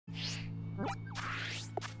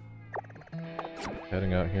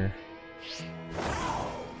Heading out here.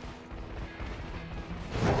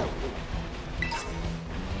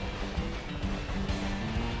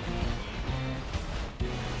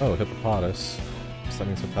 Oh, hippopotamus. So that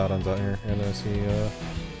means hippodons out here, and I see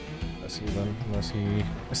them. I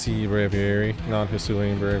see Braviary,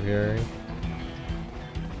 non-Hisuian Braviary.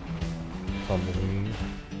 Tumbleweed.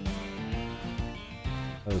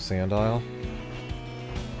 Oh, Sandile.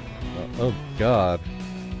 Oh god.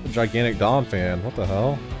 A gigantic Dawn fan. What the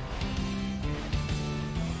hell?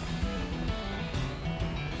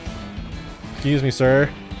 Excuse me, sir.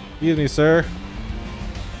 Excuse me, sir.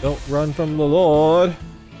 Don't run from the Lord.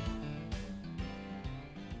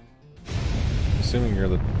 Assuming you're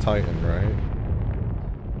the Titan, right?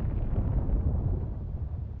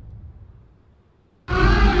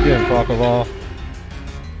 Yeah, Crocodile.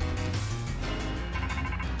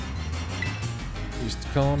 Used to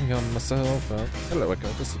call me on myself. Hello, Echo.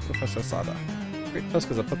 This is Professor Sada. Great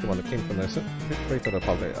Tusk is a Pokemon that came from the great of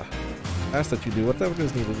Paldea. I ask that you do whatever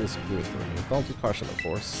is needed to do it for me. With all due caution, of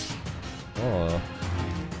course. Oh.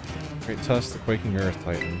 Great Tusk, the Quaking Earth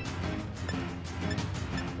Titan.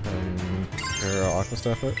 Here, Aqua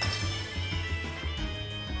Step it.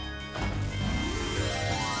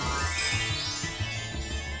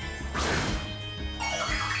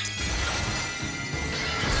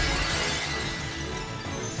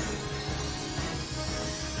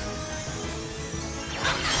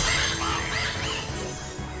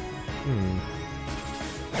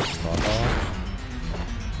 Knock off.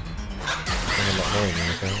 I'm not knowing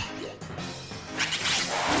anything.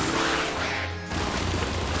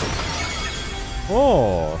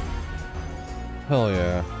 Oh! Hell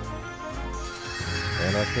yeah.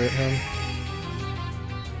 And I crit him.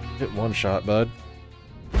 Hit one shot, bud.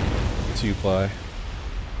 Two play.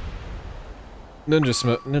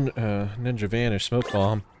 Ninja Vanish Smoke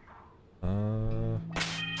Bomb. Go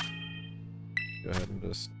ahead and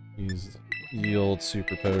just use Yield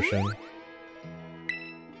Super Potion.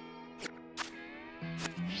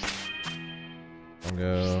 I'll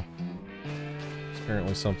go. There's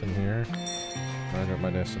apparently something here. Right at my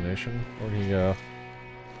destination. Where'd he go?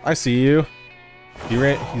 I see you.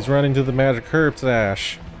 He's running to the magic herb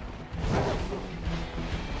stash.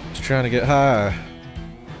 He's trying to get high.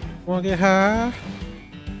 Wanna get high?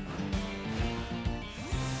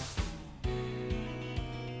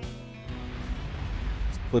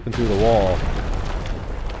 He's flipping through the wall.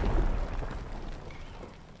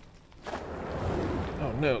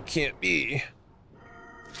 Oh no, can't be.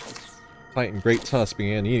 Titan Great Tusk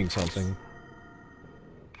began eating something.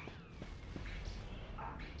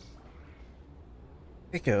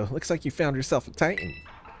 Echo, looks like you found yourself a Titan.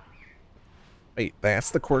 Wait,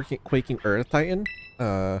 that's the Quaking Earth Titan?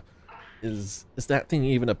 Is that thing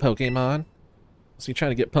even a Pokemon? Is he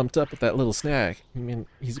trying to get pumped up with that little snack? I mean,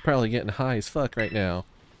 he's probably getting high as fuck right now.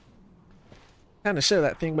 Time to show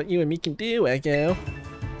that thing what you and me can do, Echo.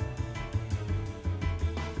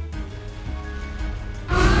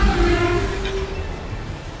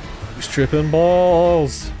 He's tripping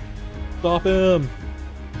balls! Stop him!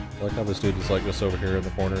 I like how this dude is like just over here in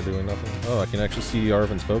the corner doing nothing. Oh, I can actually see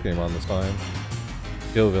Arvin's Pokemon this time.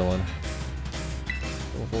 Go villain.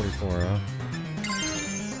 Level 44, huh?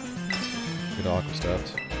 Good Aqua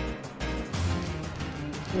Stepped.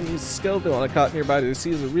 I'm gonna use the skill villain I caught nearby to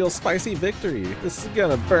seize a real spicy victory. This is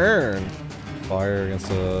gonna burn! Fire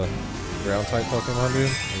against a ground type Pokemon, dude?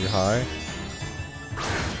 Are you high?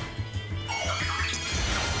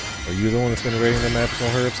 Are you the one that's been raiding the magical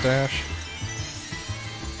herb stash?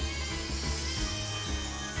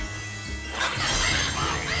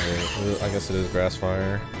 I guess it is grass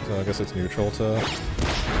fire, so I guess it's neutral to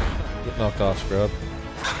get knocked off, scrub.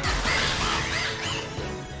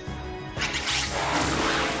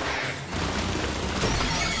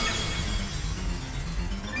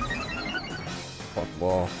 Fuck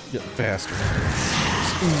ball, getting faster.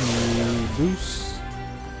 Boost.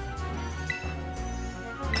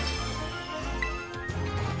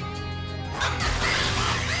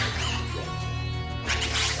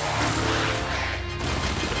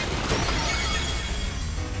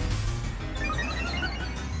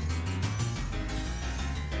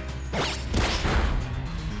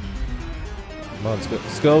 Come on,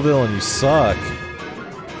 Skull Villain, you suck.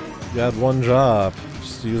 You had one job.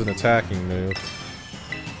 Just use an attacking move.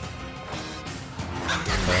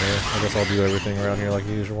 I guess I'll do everything around here like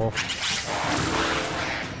usual.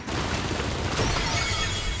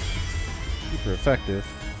 Super effective.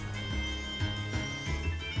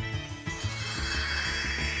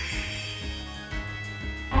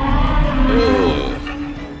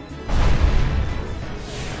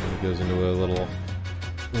 It goes into a little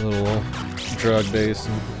A little drug-based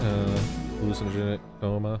hallucinogenic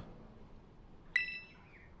coma.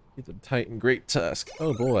 Get the Titan Great Tusk.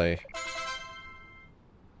 Oh boy.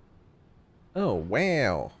 Oh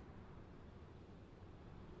wow.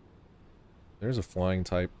 There's a flying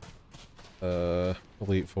type.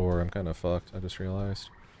 Elite 4. I'm kind of fucked. I just realized.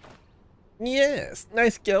 Yes,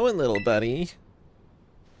 nice going, little buddy.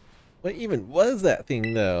 What even was that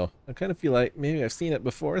thing, though? I kind of feel like maybe I've seen it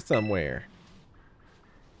before somewhere.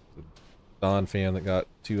 The Don fan that got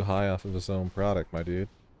too high off of his own product, my dude.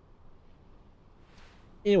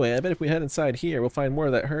 Anyway, I bet if we head inside here, we'll find more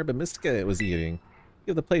of that herb and mystica it was eating.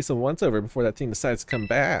 Give the place a once-over before that thing decides to come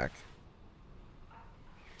back.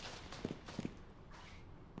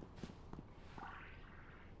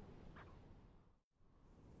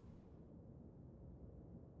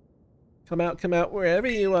 Come out, wherever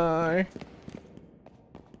you are. I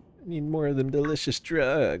need more of them delicious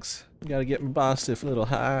drugs. Gotta get my boss stiff a little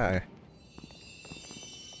high.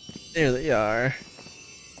 There they are.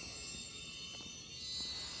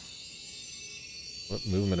 What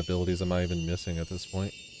movement abilities am I even missing at this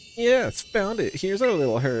point? Yes, found it. Here's our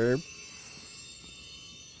little herb.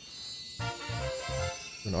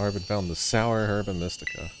 And Arvid found the sour herb and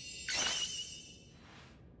mystica.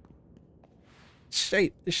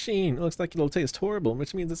 Shite, the sheen. It looks like it'll taste horrible,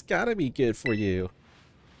 which means it's gotta be good for you.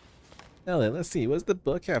 Now then, let's see. What does the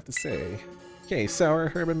book have to say? Okay, sour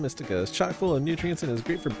herb and mystica is chock full of nutrients and is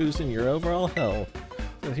great for boosting your overall health.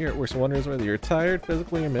 So here it works wonders whether you're tired,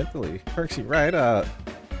 physically or mentally. Perks you right up.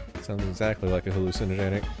 Sounds exactly like a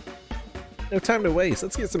hallucinogenic. No time to waste.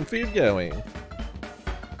 Let's get some food going.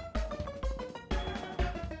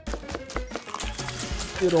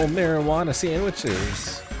 Good old marijuana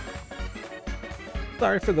sandwiches.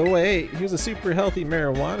 Sorry for the wait. Here's a super healthy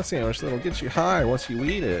marijuana sandwich that'll get you high once you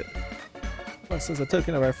eat it. Plus, as a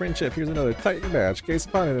token of our friendship, here's another Titan badge. Gaze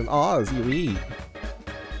upon it in awe as you eat.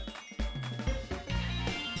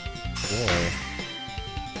 Boy.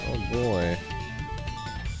 Oh boy.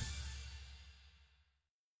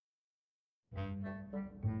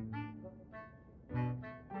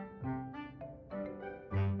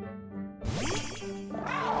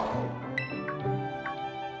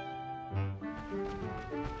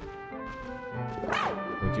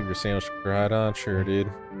 Keep your sandwich right on, sure, dude.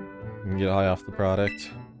 You can get high off the product.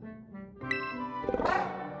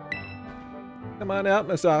 Come on out,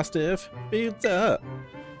 Miss Ostif. Food's up.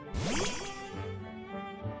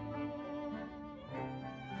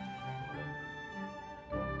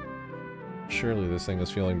 Surely this thing is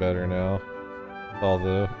feeling better now. With all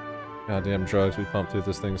the goddamn drugs we pumped through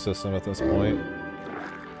this thing's system at this point.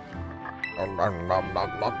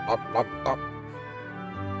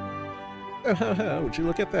 Oh, would you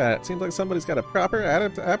look at that? Seems like somebody's got a proper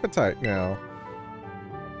appetite now.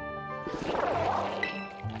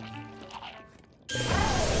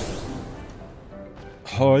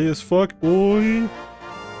 High as fuck, boy!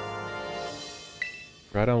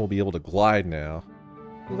 Rhydon will be able to glide now.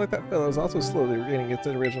 Seems like that fellow's also slowly regaining its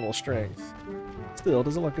original strength. Still,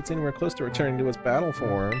 doesn't look it's anywhere close to returning to its battle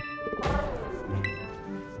form.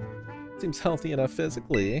 Seems healthy enough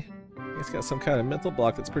physically. It's got some kind of mental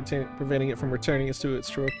block that's preventing it from returning to its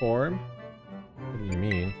true form. What do you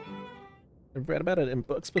mean? I've read about it in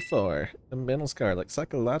books before. A mental scar, like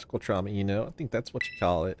psychological trauma, you know? I think that's what you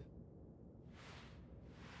call it.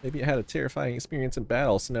 Maybe it had a terrifying experience in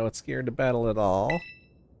battle, so now it's scared to battle at all.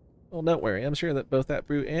 Well, don't worry. I'm sure that both that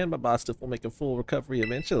brute and my Bostiff will make a full recovery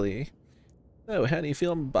eventually. Oh, how do you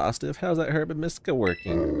feel, Bostiff? How's that herb and mystica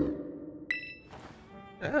working?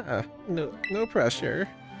 Ah, no pressure.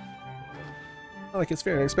 Not like it's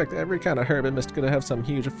fair to expect every kind of herb and mystica to have some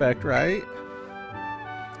huge effect, right?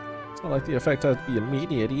 It's not like the effect has to be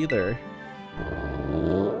immediate either.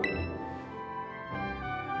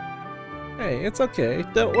 Hey, it's okay.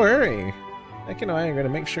 Don't worry. Nick and I are going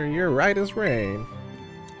to make sure you're right as rain.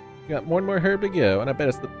 We got one more herb to go, and I bet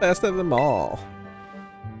it's the best of them all.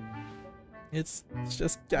 It's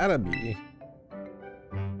just gotta be.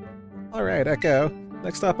 Alright, Echo.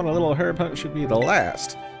 Next stop on a little herb hunt should be the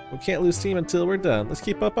last. We can't lose steam until we're done. Let's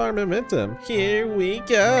keep up our momentum. Here we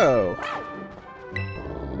go!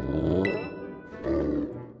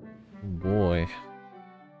 Boy.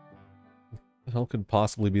 What the hell could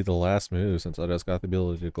possibly be the last move since I just got the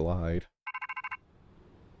ability to glide?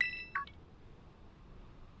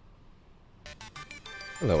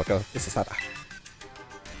 Hello, Echo. This is Hada.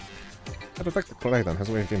 I detect the Titan has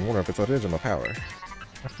regained more of its original power.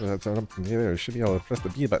 After that jump from the air, you should be able to press the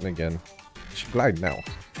B button again. You should glide now.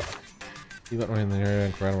 B button right in the area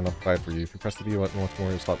and Corrado will not glide for you. If you press the B button once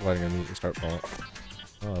more, you stop gliding and you start falling.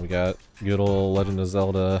 Oh, we got good old Legend of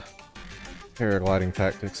Zelda Paragliding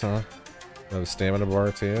tactics, huh? Another stamina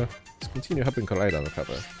bar too. Let's continue helping Korai on the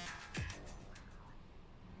cover.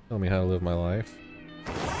 Tell me how to live my life.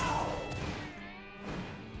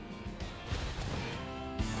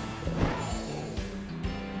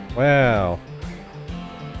 Wow.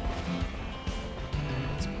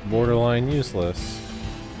 It's borderline useless.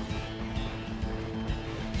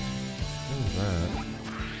 What is that?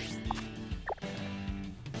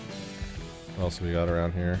 What else have we got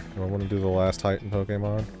around here? Do I want to do the last Titan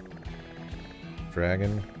Pokemon?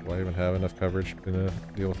 Dragon? Do I even have enough coverage to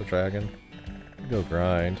deal with the dragon? Go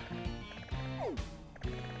grind.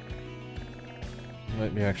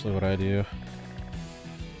 Might be actually what I do.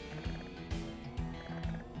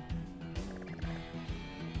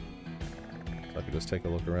 So I could just take a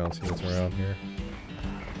look around, see what's around here.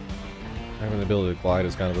 Having the ability to glide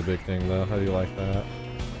is kind of a big thing though. How do you like that?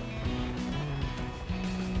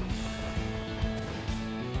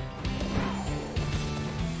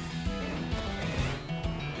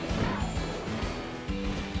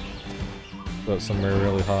 Put somewhere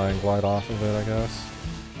really high and glide off of it, I guess.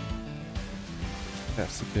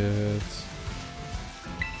 That's the goods.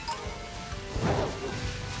 Oh,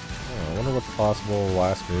 I wonder what the possible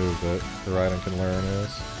last move that the Raiden can learn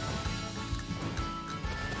is.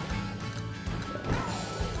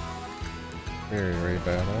 Very great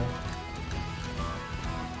battle.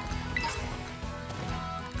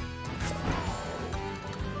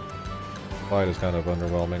 Glide is kind of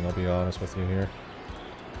underwhelming, I'll be honest with you here.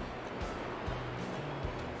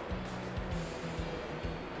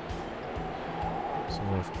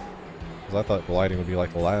 Because I thought gliding would be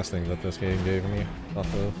like the last thing that this game gave me, not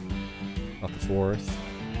the fourth.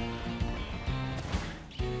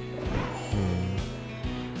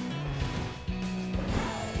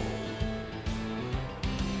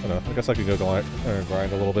 I don't know, I guess I could go grind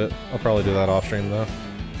a little bit. I'll probably do that off stream though.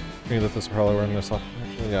 I think that this is probably where I'm gonna stop.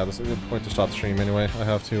 Actually, yeah, this is a good point to stop the stream anyway. I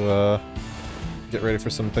have to get ready for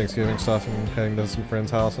some Thanksgiving stuff and heading to some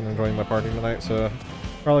friend's house and enjoying my party tonight, so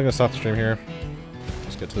probably gonna stop the stream here.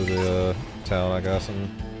 Just get to the town, I guess, and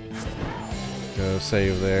go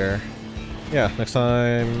save there. Yeah, next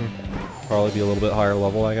time probably be a little bit higher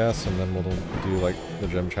level, I guess, and then we'll do like the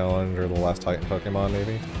gym challenge or the last Titan Pokemon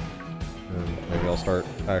maybe. And maybe I'll start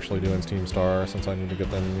actually doing Steam Star since I need to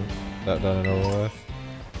get that done and over with.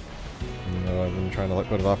 You know, I've been trying to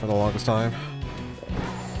put it off for the longest time.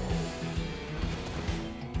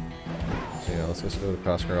 So yeah, let's just go to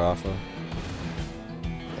Cascarafa.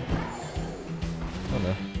 I don't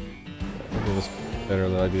know. Maybe this better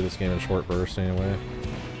that I do this game in short bursts anyway.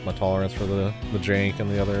 My tolerance for the jank and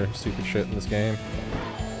the other stupid shit in this game.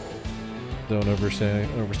 Don't overstay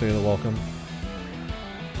the welcome.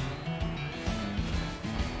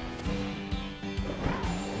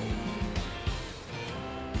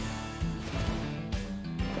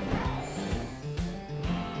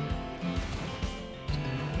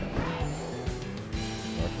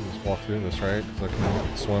 I can just walk through this, right? Because I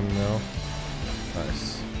can swim now.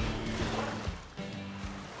 Nice.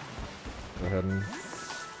 Go ahead and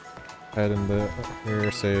head into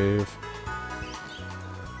here, save.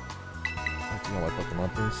 I don't know my Pokemon,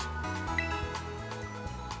 please.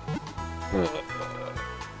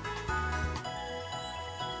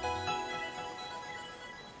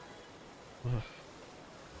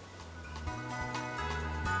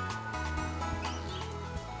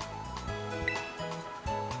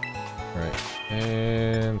 Right,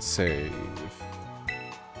 and save.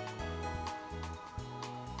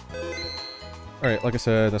 Alright, like I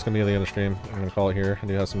said, that's going to be the end of the stream. I'm going to call it here. I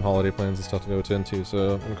do have some holiday plans and stuff to go attend to,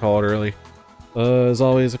 so I'm going to call it early. As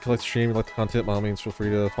always, if you like the stream, you like the content, by all means, feel free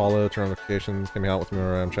to follow, turn on notifications, get me out with me when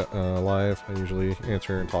I'm live. I usually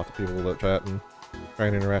answer and talk to people that chat and try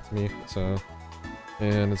and interact with me, so...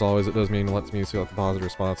 And as always, it does mean it lets me see like the positive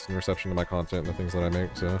response and reception to my content and the things that I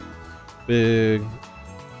make, so...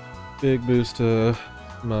 Big boost to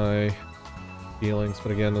my feelings,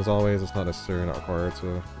 but again, as always, it's not necessary, not required,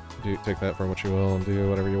 so... take that for what you will and do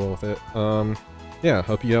whatever you will with it. Yeah,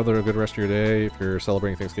 hope you have a good rest of your day. If you're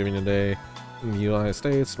celebrating Thanksgiving today in the United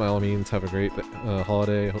States, by all means, have a great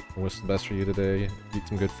holiday. Hope I wish the best for you today. Eat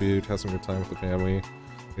some good food, have some good time with the family,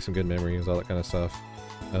 make some good memories, all that kind of stuff.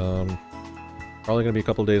 Probably gonna be a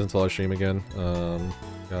couple of days until I stream again.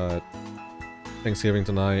 Got Thanksgiving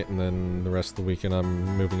tonight, and then the rest of the weekend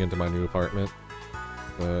I'm moving into my new apartment.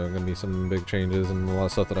 Gonna be some big changes and a lot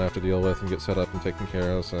of stuff that I have to deal with and get set up and taken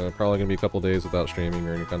care of, so probably gonna be a couple days without streaming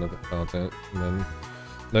or any kind of content. And then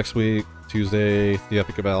next week, Tuesday, the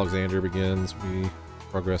Epic of Alexander begins. We'll be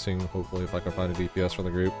progressing, hopefully, if I can find a DPS for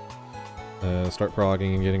the group. Start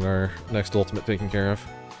progging and getting our next ultimate taken care of.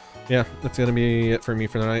 Yeah, that's gonna be it for me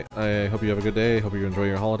for the night. I hope you have a good day. Hope you enjoy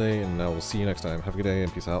your holiday, and I will see you next time. Have a good day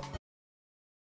and peace out.